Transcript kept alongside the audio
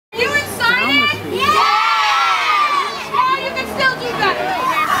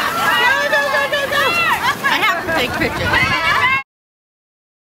picture.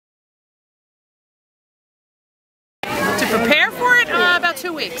 To prepare for it, about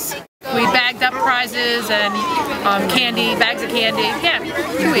 2 weeks. We bagged up prizes and candy, bags of candy. Yeah,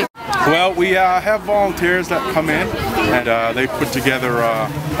 2 weeks. Well, we have volunteers that come in and they put together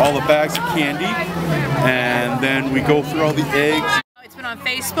all the bags of candy, and then we go through all the eggs. It's been on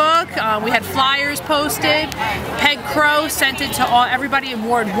Facebook. We had flyers posted. Peg Crow sent it to everybody in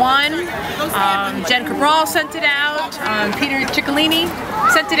Ward 1. Jen Cabral sent it out. Peter Ciccolini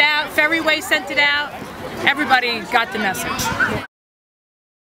sent it out. Ferryway sent it out. Everybody got the message.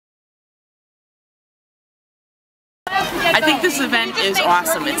 I think this event is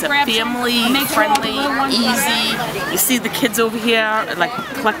awesome. It's a family-friendly, easy. You see the kids over here like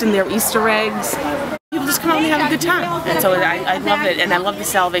collecting their Easter eggs. People just come out and have a good time. And so I love it, and I love the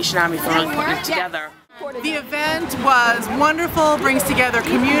Salvation Army for really putting it together. The event was wonderful, brings together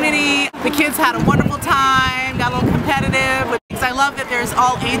community. The kids had a wonderful time, got a little competitive. I love that there's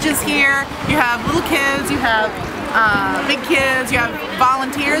all ages here. You have little kids, you have big kids, you have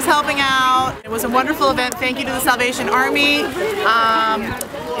volunteers helping out. It was a wonderful event. Thank you to the Salvation Army.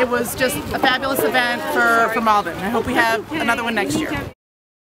 It was just a fabulous event for Malden. I hope we have another one next year.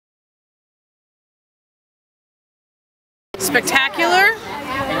 Spectacular,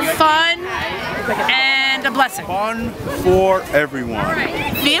 fun, and a blessing. Fun for everyone.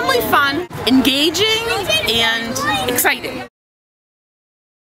 Family fun, engaging, and exciting.